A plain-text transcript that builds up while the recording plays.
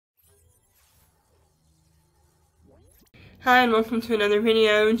Hi and welcome to another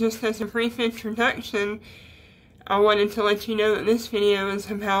video. Just as a brief introduction, I wanted to let you know that this video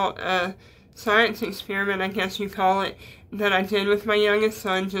is about a science experiment, I guess you call it, that I did with my youngest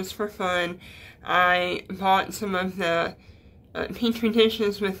son just for fun. I bought some of the petri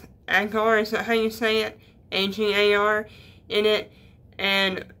dishes with agar, is that how you say it? A-G-A-R in it,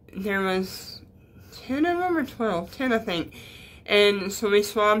 and there was 10 of them or 12? 10 I think. And so we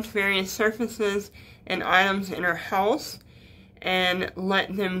swabbed various surfaces and items in our house and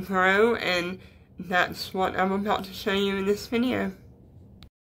let them grow, and that's what I'm about to show you in this video.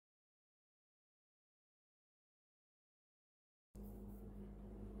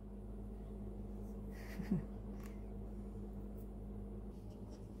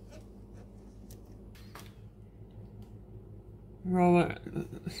 Roll it,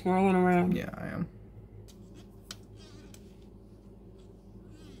 swirl it around. Yeah, I am.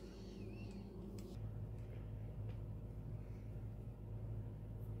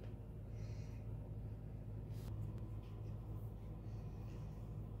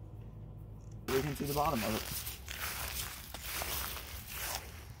 You can see the bottom of it.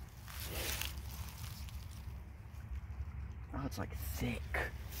 Oh, it's like thick.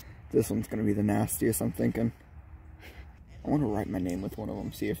 This one's gonna be the nastiest, I'm thinking. I want to write my name with one of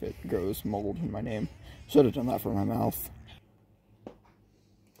them, see if it grows mold in my name. Should have done that for my mouth.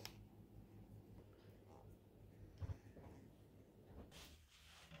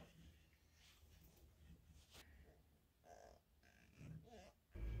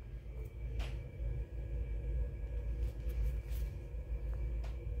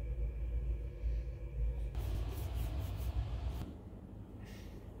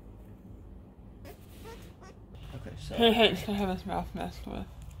 Okay, so... He hates to have his mouth messed with.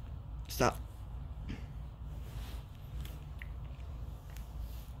 Stop.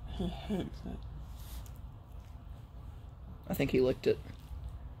 He hates it. I think he licked it.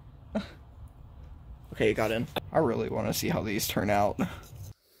 Okay, you got in. I really want to see how these turn out.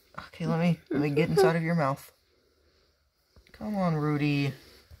 Okay, let me get inside of your mouth. Come on, Rudy.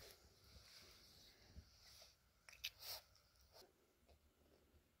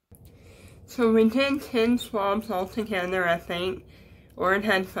 So we did 10 swabs altogether, I think. Oren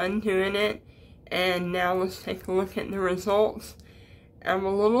had fun doing it. And now let's take a look at the results. I'm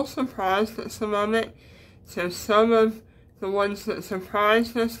a little surprised at some of it. So some of the ones that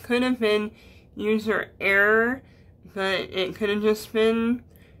surprised us could have been user error. But it could have just been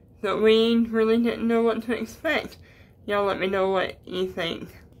that we really didn't know what to expect. Y'all let me know what you think.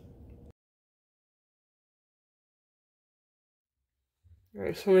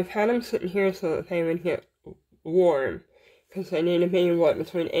 Alright, so we've had them sitting here so that they would get warm. Because they need to be, what,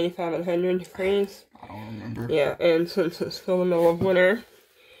 between 85 and 100 degrees? I don't remember. Yeah, and since it's still the middle of winter.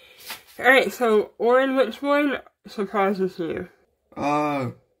 Alright, so, Oren, which one surprises you?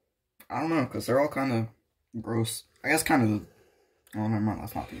 I don't know, because they're all kind of gross. I guess kind of, oh, never mind,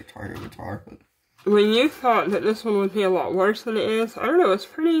 that's not the entire guitar, but... When you thought that this one would be a lot worse than it is, I don't know, it's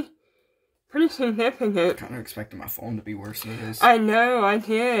pretty significant. I kind of expected my phone to be worse than it is. I know, I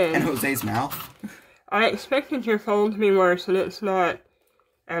did. And Jose's mouth. I expected your phone to be worse, and it's not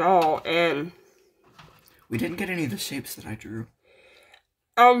at all, and... We didn't get any of the shapes that I drew.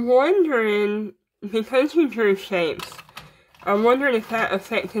 I'm wondering, because you drew shapes, I'm wondering if that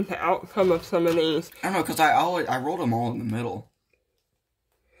affected the outcome of some of these. I don't know, because I rolled them all in the middle.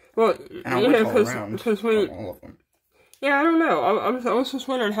 Well, and I you know, because we... all of them. Yeah, I don't know. I was just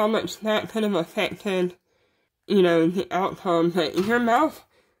wondering how much that could have affected, you know, the outcome, but your mouth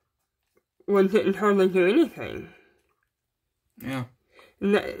one didn't hardly do anything. Yeah.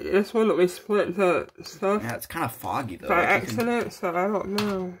 And that's one that we split the stuff. Yeah, it's kind of foggy, though. By accident, so I don't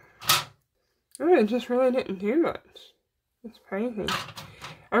know. Oh, it just really didn't do much. It's crazy.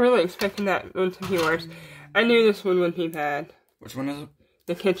 I really expected that one to be worse. I knew this one would be bad. Which one is it?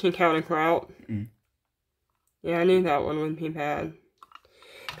 The kitchen counter grout. Mm. Yeah, I knew that one would be bad.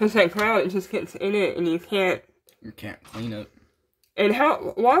 Because that grout, it just gets in it and you can't... You can't clean it. And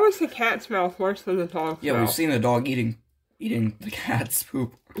why was the cat's mouth worse than the dog's Yeah, mouth? we've seen the dog eating the cat's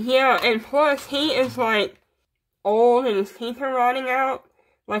poop. Yeah, and plus, he is, like, old and his teeth are rotting out.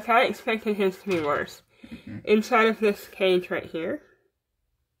 Like, I expected his to be worse. Mm-hmm. Inside of this cage right here.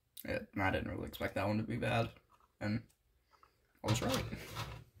 Yeah, I didn't really expect that one to be bad. And I was right.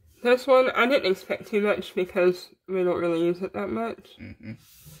 This one, I didn't expect too much because we don't really use it that much. Mm-hmm.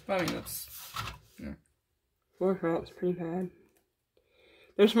 I mean, that's... Yeah. Floor grout's pretty bad.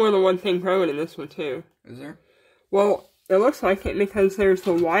 There's more than one thing growing in this one, too. Is there? Well, it looks like it because there's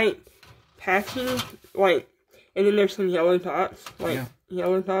the white patchy, like, and then there's some yellow dots, like,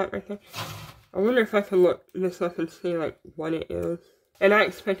 yellow dot right there. I wonder if I can look this up and see, like, what it is. And I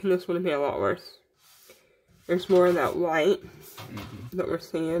expected this one to be a lot worse. There's more of that white that we're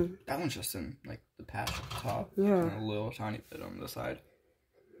seeing. That one's just in, like, the patch at the top. Yeah. And a little tiny bit on the side.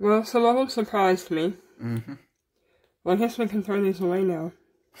 Well, some of them surprised me. Mm-hmm. Well, I guess we can throw these away now.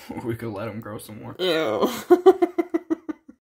 We could let them grow some more. Ew.